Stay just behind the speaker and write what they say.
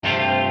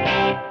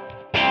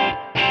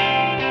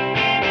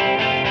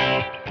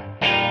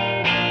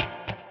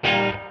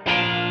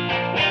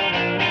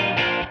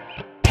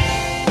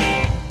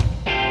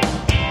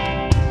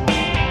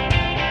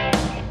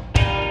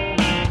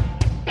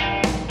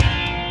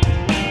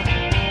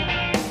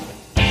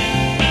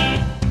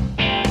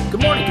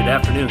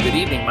afternoon, good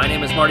evening. My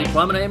name is Marty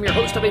Plum, and I am your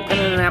host of a Pen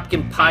and a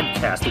Napkin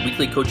podcast, a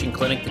weekly coaching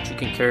clinic that you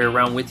can carry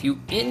around with you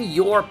in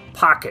your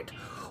pocket.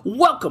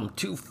 Welcome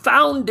to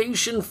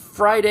Foundation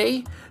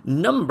Friday,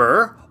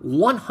 number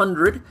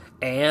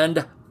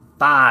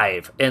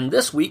 105. And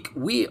this week,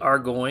 we are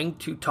going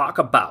to talk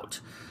about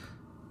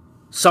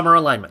summer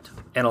alignment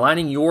and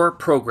aligning your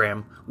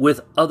program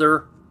with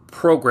other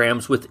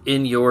programs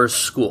within your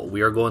school.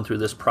 We are going through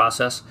this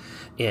process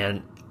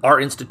in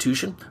our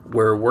institution.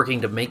 We're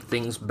working to make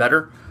things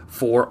better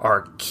for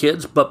our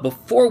kids. But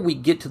before we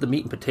get to the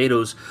meat and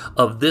potatoes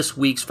of this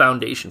week's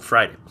Foundation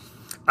Friday,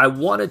 I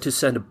wanted to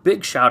send a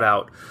big shout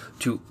out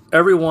to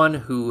everyone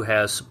who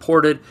has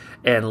supported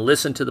and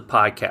listened to the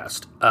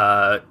podcast.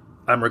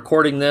 I'm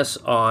recording this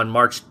on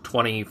March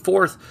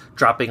 24th,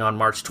 dropping on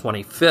March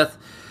 25th.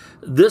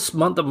 This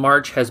month of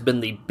March has been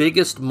the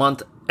biggest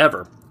month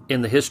ever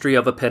in the history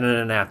of a Pen and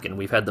a Napkin.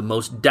 We've had the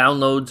most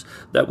downloads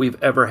that we've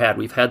ever had.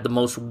 We've had the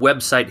most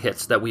website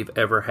hits that we've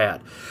ever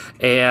had.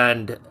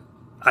 And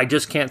I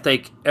just can't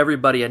thank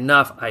everybody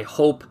enough. I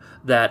hope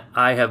that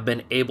I have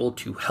been able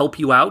to help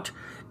you out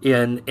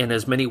in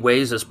as many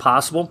ways as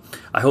possible.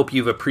 I hope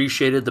you've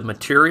appreciated the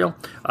material.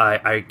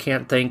 I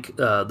can't thank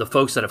the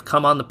folks that have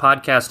come on the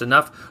podcast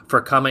enough for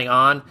coming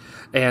on.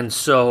 And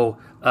so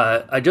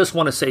I just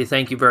want to say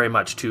thank you very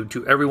much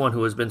to everyone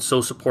who has been so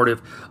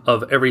supportive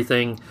of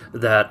everything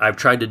that I've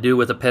tried to do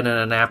with a Pen and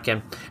a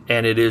Napkin.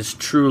 And it is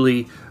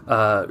truly,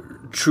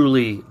 I'm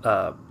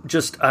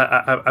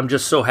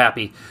just so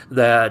happy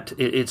that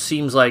it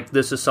seems like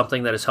this is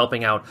something that is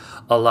helping out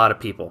a lot of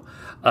people.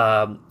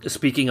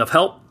 Speaking of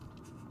help,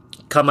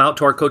 come out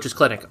to our Coaches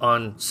Clinic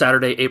on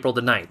Saturday, April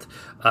the 9th.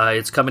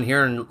 It's coming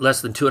here in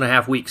less than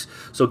 2.5 weeks.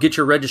 So get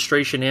your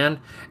registration in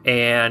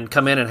and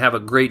come in and have a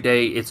great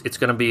day. It's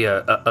going to be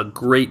a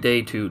great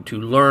day to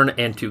learn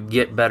and to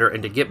get better,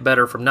 and to get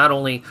better from not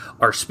only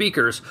our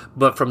speakers,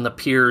 but from the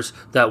peers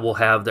that we'll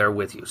have there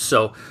with you.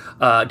 So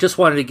just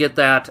wanted to get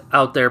that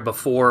out there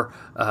before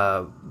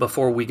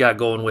we got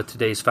going with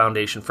today's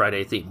Foundation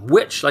Friday theme,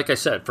 which, like I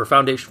said, for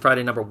Foundation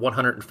Friday number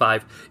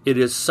 105, it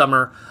is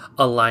summer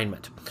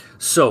alignment.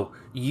 So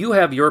you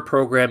have your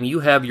program,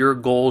 you have your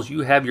goals,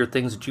 you have your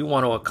things that you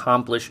want to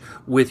accomplish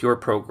with your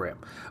program.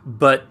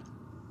 But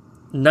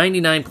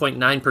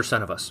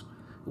 99.9% of us,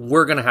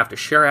 we're going to have to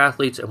share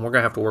athletes, and we're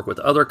going to have to work with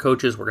other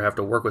coaches, we're going to have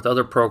to work with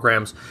other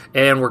programs,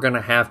 and we're going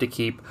to have to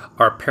keep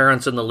our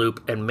parents in the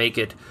loop and make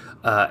it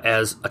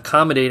as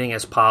accommodating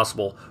as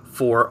possible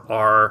for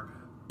our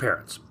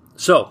parents.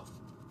 So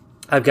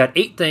I've got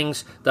 8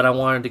 things that I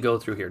wanted to go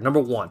through here. Number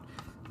 1,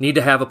 need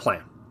to have a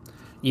plan.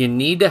 You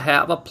need to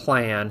have a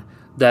plan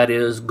that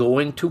is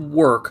going to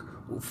work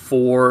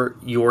for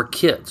your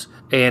kids.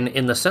 And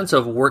in the sense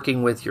of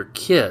working with your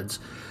kids,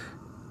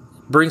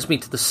 brings me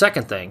to the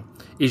second thing,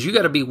 is you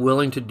got to be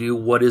willing to do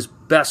what is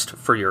best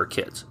for your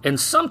kids. And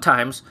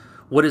sometimes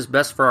what is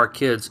best for our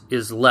kids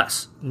is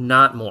less,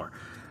 not more.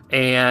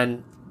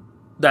 And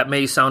that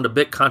may sound a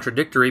bit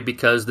contradictory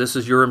because this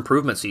is your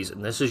improvement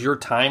season. This is your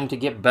time to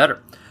get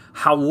better.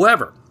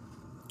 However,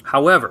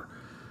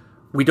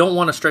 we don't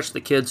want to stretch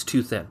the kids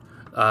too thin.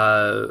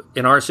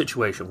 In our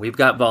situation, we've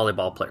got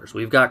volleyball players,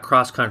 we've got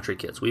cross-country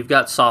kids, we've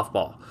got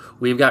softball,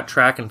 we've got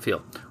track and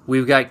field,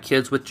 we've got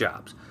kids with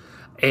jobs.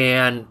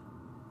 And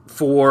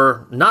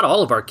for not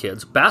all of our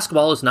kids,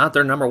 basketball is not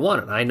their number one.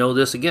 And I know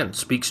this, again,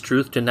 speaks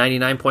truth to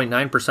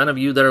 99.9% of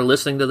you that are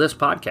listening to this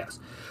podcast,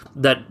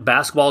 that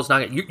basketball is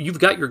not, you've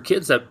got your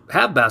kids that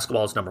have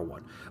basketball as number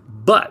one.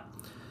 But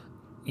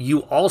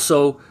you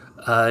also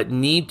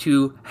need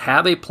to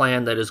have a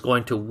plan that is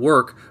going to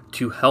work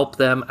to help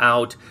them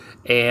out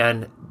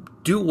and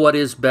do what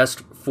is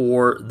best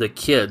for the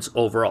kids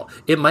overall.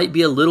 It might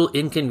be a little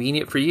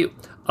inconvenient for you.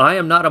 I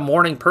am not a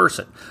morning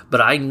person,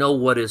 but I know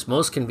what is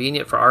most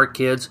convenient for our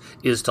kids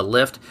is to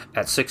lift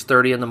at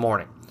 6:30 in the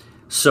morning.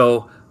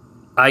 So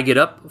I get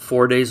up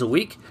 4 days a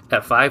week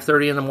at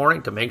 5:30 in the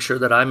morning to make sure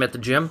that I'm at the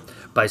gym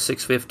by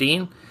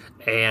 6:15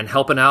 and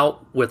helping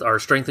out with our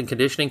strength and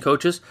conditioning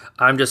coaches.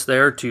 I'm just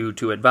there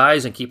to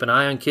advise and keep an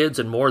eye on kids,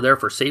 and more there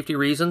for safety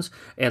reasons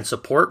and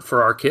support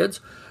for our kids.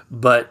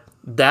 But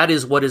that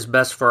is what is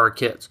best for our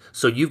kids.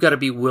 So you've got to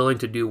be willing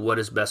to do what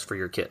is best for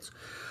your kids.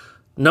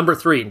 Number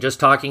 3, just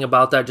talking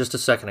about that just a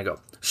second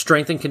ago,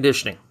 strength and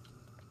conditioning.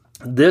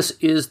 This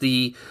is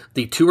the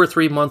 2 or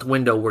 3 month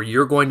window where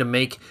you're going to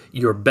make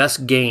your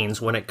best gains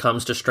when it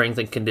comes to strength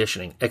and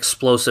conditioning,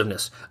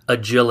 explosiveness,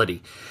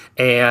 agility.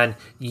 And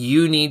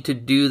you need to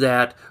do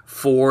that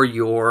for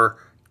your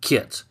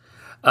kids.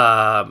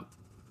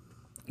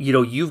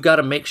 You've got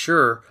to make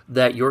sure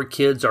that your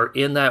kids are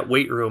in that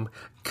weight room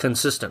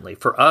consistently.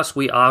 For us,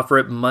 we offer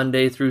it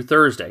Monday through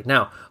Thursday.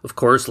 Now, of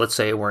course, let's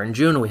say we're in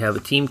June and we have a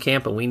team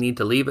camp and we need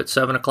to leave at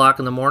 7 o'clock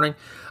in the morning.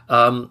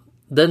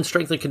 Then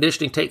strength and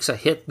conditioning takes a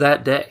hit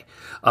that day.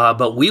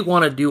 But we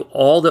want to do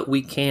all that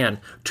we can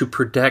to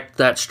protect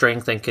that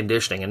strength and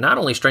conditioning. And not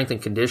only strength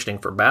and conditioning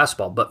for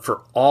basketball, but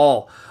for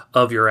all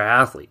of your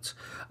athletes.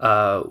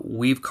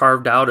 We've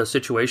carved out a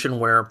situation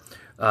where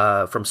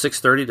from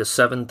 6:30 to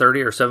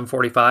 7:30 or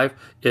 7:45.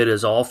 It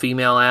is all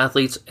female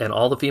athletes, and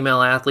all the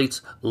female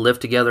athletes live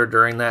together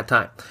during that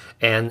time.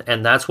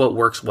 And that's what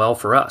works well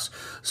for us.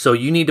 So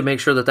you need to make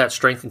sure that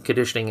strength and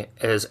conditioning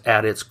is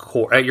at its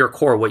core, at your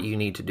core, what you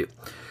need to do.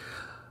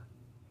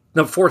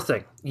 Now, fourth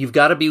thing, you've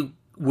got to be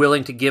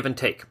willing to give and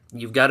take.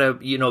 You've got to,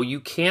 you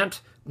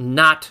can't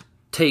not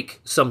take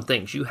some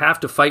things. You have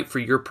to fight for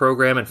your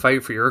program and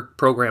fight for your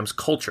program's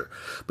culture.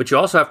 But you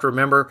also have to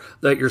remember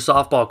that your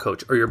softball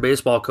coach or your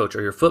baseball coach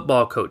or your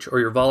football coach or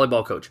your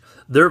volleyball coach,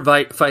 they're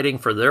fighting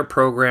for their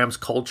program's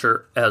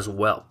culture as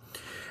well.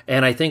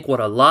 And I think what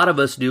a lot of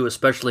us do,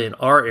 especially in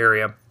our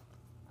area,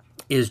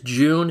 is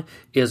June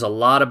is a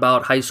lot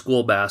about high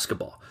school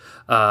basketball.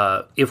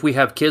 If we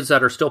have kids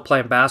that are still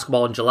playing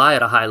basketball in July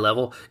at a high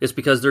level, it's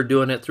because they're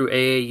doing it through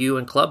AAU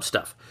and club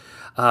stuff.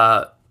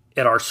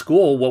 At our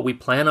school, what we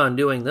plan on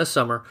doing this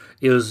summer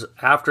is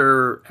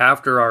after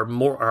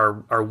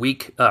our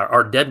week,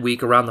 our dead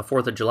week around the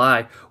 4th of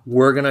July,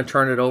 we're going to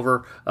turn it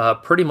over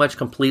pretty much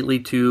completely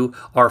to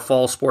our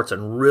fall sports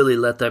and really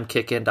let them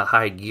kick into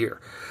high gear.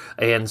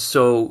 And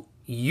so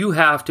you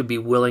have to be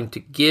willing to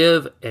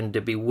give and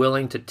to be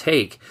willing to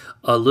take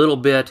a little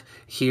bit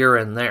here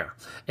and there.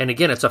 And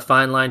again, it's a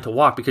fine line to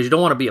walk because you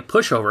don't want to be a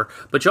pushover,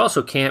 but you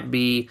also can't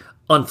be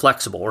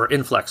unflexible or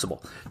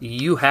inflexible.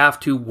 You have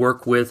to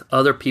work with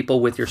other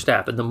people with your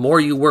staff. And the more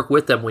you work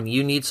with them when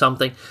you need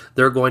something,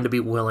 they're going to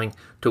be willing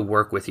to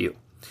work with you.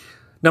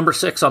 Number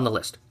 6 on the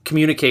list,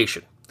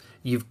 communication.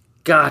 You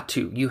have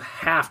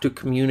to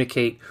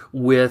communicate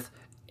with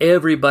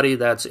everybody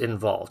that's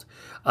involved.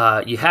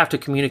 You have to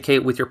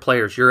communicate with your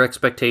players, your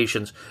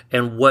expectations,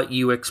 and what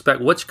you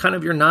expect. What's kind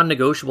of your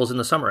non-negotiables in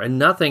the summer? And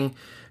nothing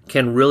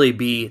can really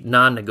be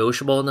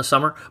non-negotiable in the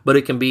summer, but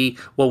it can be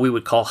what we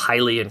would call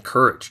highly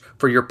encouraged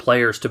for your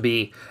players to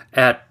be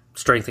at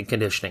strength and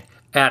conditioning,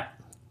 at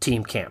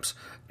team camps,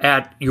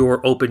 at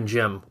your open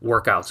gym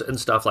workouts and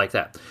stuff like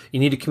that. You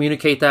need to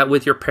communicate that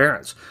with your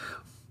parents.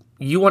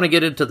 You want to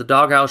get into the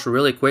doghouse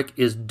really quick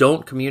is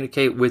don't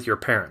communicate with your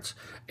parents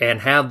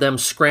and have them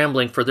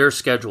scrambling for their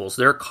schedules,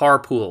 their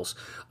carpools,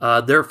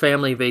 their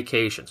family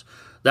vacations.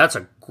 That's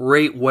a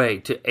great way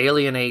to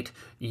alienate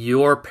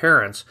your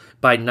parents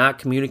by not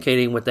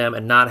communicating with them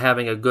and not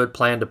having a good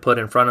plan to put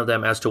in front of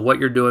them as to what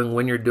you're doing,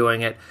 when you're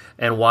doing it,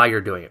 and why you're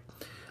doing it.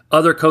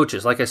 Other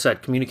coaches, like I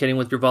said, communicating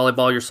with your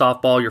volleyball, your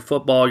softball, your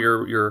football,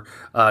 your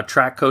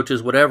track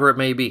coaches, whatever it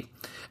may be.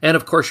 And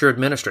of course, your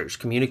administrators,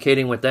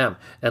 communicating with them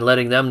and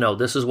letting them know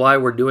this is why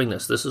we're doing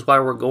this. This is why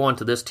we're going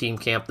to this team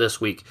camp this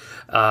week,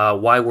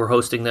 why we're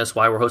hosting this,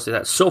 why we're hosting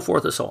that, so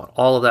forth and so on,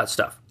 all of that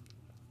stuff.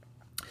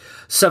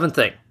 7th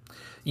thing,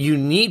 you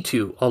need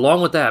to,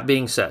 along with that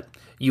being said,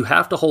 you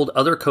have to hold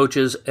other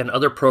coaches and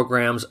other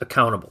programs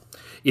accountable.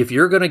 If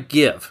you're going to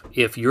give,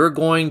 if you're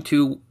going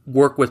to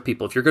work with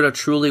people, if you're going to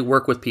truly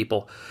work with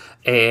people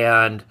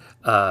and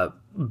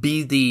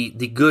be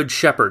the good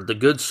shepherd, the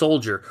good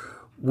soldier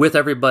with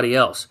everybody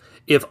else,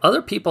 if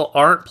other people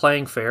aren't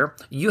playing fair,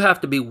 you have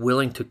to be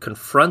willing to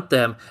confront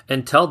them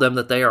and tell them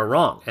that they are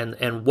wrong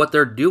and what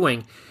they're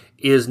doing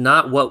is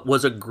not what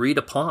was agreed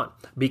upon.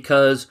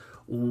 Because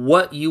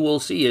what you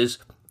will see is,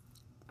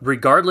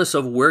 regardless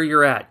of where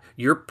you're at,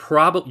 you're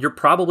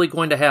probably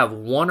going to have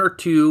 1 or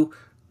 2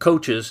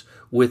 coaches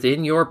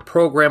within your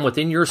program,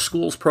 within your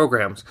school's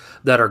programs,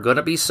 that are going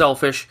to be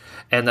selfish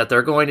and that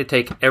they're going to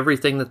take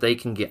everything that they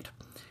can get.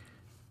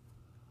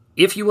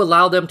 If you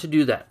allow them to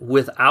do that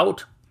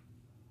without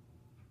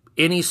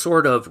any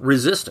sort of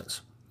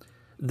resistance,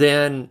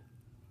 then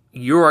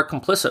you are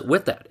complicit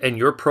with that and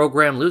your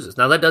program loses.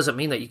 Now, that doesn't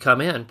mean that you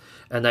come in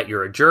and that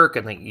you're a jerk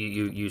and that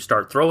you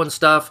start throwing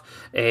stuff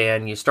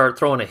and you start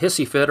throwing a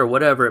hissy fit or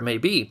whatever it may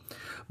be.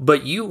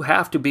 But you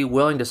have to be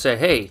willing to say,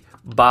 hey,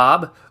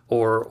 Bob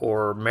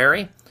or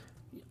Mary,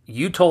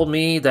 you told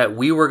me that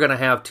we were going to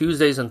have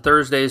Tuesdays and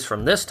Thursdays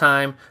from this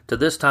time to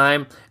this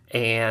time,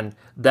 and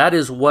that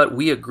is what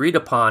we agreed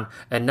upon,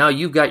 and now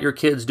you've got your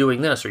kids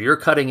doing this, or you're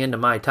cutting into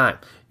my time.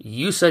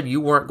 You said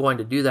you weren't going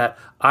to do that.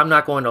 I'm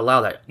not going to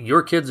allow that.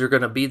 Your kids are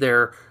going to be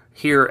there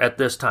here at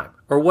this time,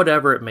 or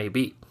whatever it may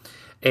be.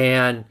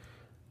 And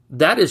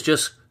that is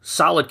just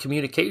solid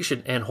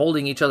communication and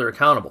holding each other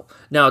accountable.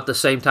 Now, at the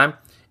same time,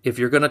 if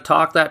you're going to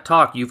talk that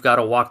talk, you've got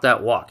to walk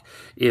that walk.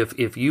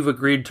 If you've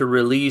agreed to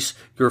release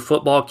your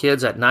football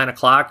kids at 9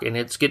 o'clock and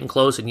it's getting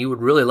close and you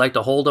would really like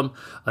to hold them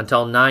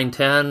until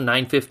 9:10,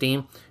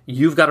 9:15,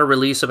 you've got to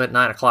release them at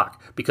 9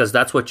 o'clock because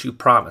that's what you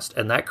promised.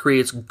 And that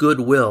creates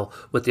goodwill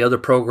with the other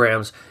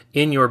programs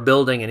in your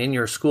building and in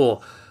your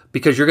school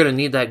because you're going to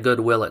need that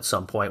goodwill at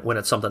some point when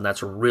it's something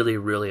that's really,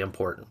 really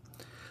important.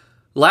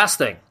 Last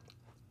thing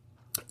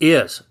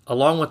is,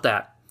 along with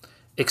that,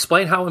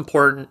 explain how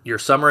important your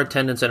summer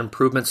attendance and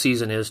improvement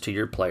season is to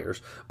your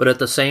players, but at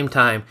the same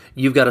time,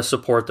 you've got to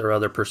support their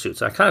other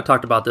pursuits. I kind of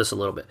talked about this a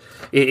little bit.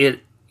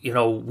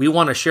 We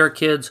want to share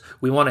kids.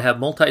 We want to have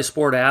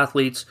multi-sport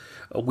athletes.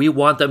 We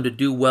want them to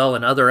do well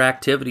in other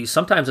activities.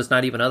 Sometimes it's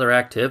not even other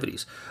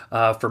activities.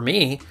 For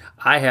me,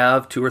 I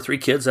have 2 or 3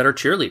 kids that are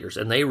cheerleaders,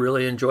 and they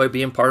really enjoy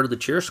being part of the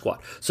cheer squad.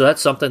 So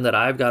that's something that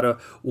I've got to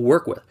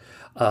work with.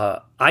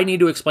 I need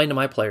to explain to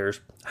my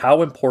players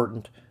how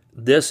important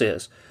this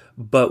is,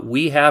 but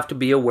we have to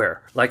be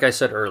aware, like I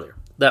said earlier,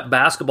 that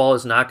basketball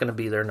is not going to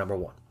be their number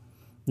one.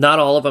 Not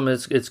all of them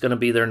it's going to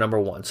be their number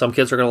one. Some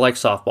kids are going to like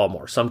softball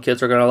more. Some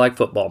kids are going to like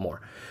football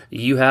more.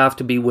 You have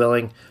to be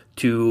willing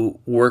to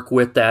work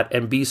with that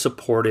and be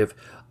supportive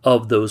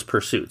of those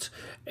pursuits.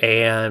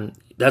 And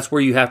that's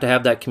where you have to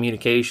have that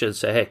communication.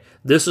 Say, hey,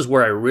 this is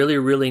where I really,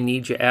 really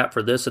need you at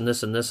for this and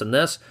this and this and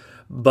this.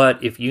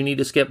 But if you need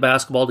to skip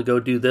basketball to go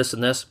do this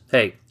and this,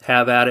 hey,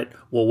 have at it.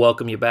 We'll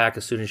welcome you back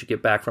as soon as you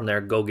get back from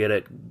there. Go get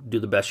it. Do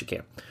the best you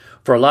can.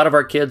 For a lot of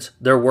our kids,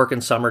 they're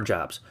working summer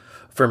jobs.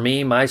 For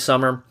me, my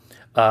summer,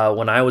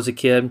 when I was a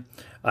kid,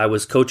 I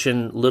was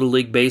coaching Little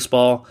League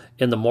Baseball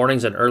in the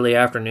mornings and early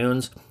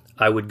afternoons.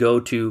 I would go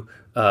to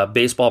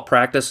baseball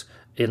practice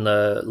in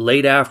the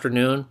late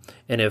afternoon,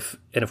 and if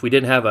we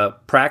didn't have a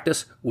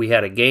practice, we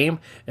had a game,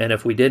 and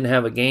if we didn't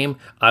have a game,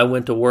 I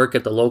went to work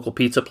at the local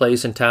pizza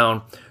place in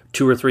town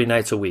 2 or 3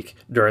 nights a week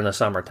during the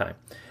summertime.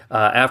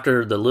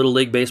 After the Little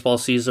League Baseball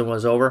season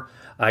was over,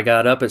 I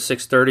got up at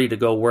 6:30 to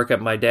go work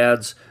at my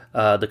dad's,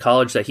 the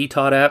college that he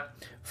taught at,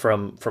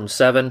 from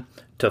 7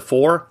 to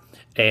 4.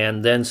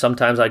 And then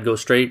sometimes I'd go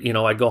straight,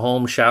 I'd go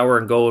home, shower,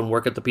 and go and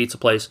work at the pizza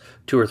place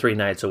 2 or 3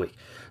 nights a week.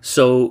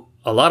 So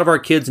a lot of our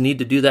kids need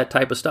to do that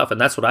type of stuff,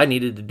 and that's what I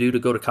needed to do to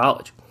go to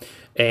college.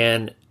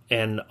 And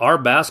our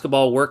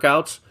basketball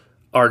workouts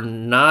are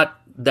not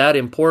that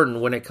important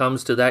when it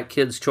comes to that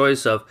kid's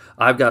choice of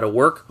I've got to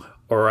work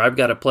or I've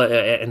got to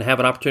play and have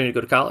an opportunity to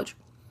go to college,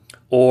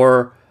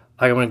 or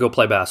I'm going to go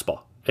play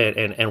basketball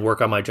and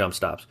work on my jump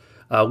stops.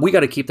 We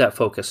got to keep that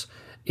focus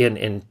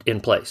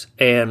in place.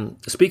 And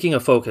speaking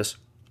of focus,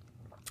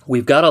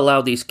 we've got to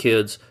allow these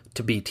kids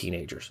to be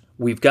teenagers.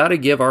 We've got to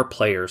give our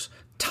players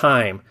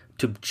time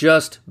to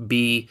just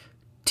be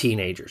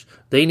teenagers.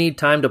 They need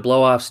time to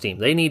blow off steam.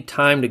 They need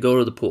time to go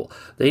to the pool.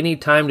 They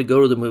need time to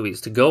go to the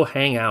movies, to go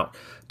hang out,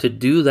 to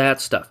do that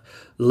stuff.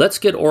 Let's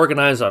get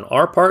organized on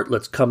our part.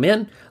 Let's come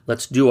in,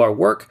 let's do our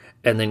work,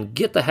 and then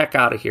get the heck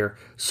out of here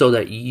so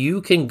that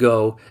you can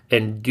go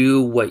and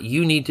do what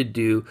you need to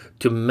do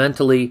to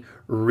mentally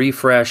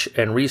refresh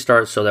and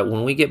restart so that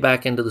when we get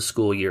back into the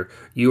school year,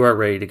 you are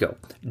ready to go.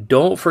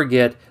 Don't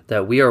forget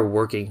that we are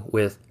working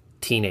with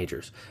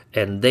teenagers,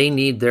 and they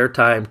need their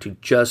time to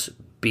just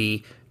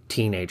be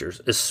teenagers,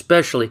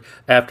 especially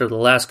after the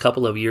last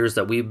couple of years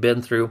that we've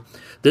been through.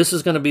 This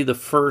is going to be the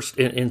first,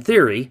 in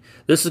theory,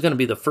 this is going to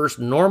be the first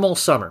normal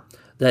summer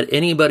that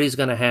anybody's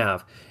going to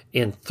have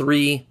in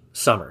 3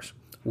 summers.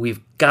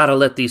 We've got to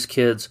let these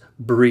kids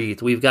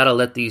breathe. We've got to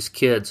let these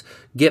kids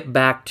get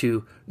back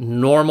to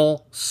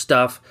normal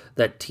stuff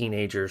that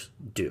teenagers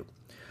do.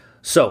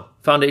 So,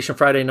 Foundation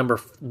Friday number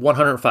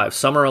 105,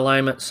 summer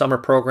alignment, summer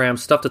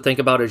programs, stuff to think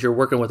about as you're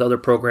working with other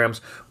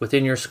programs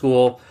within your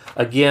school.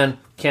 Again,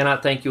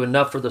 cannot thank you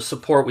enough for the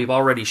support. We've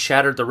already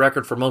shattered the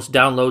record for most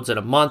downloads in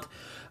a month.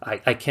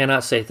 I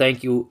cannot say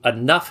thank you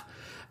enough.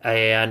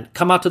 And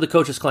come out to the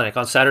Coaches Clinic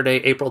on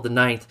Saturday, April the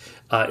 9th.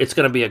 It's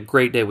going to be a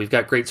great day. We've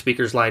got great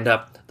speakers lined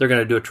up. They're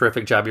going to do a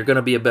terrific job. You're going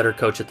to be a better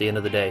coach at the end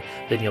of the day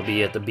than you'll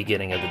be at the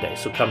beginning of the day.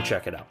 So come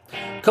check it out.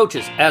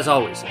 Coaches, as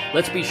always,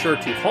 let's be sure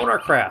to hone our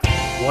craft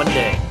one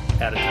day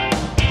at a time.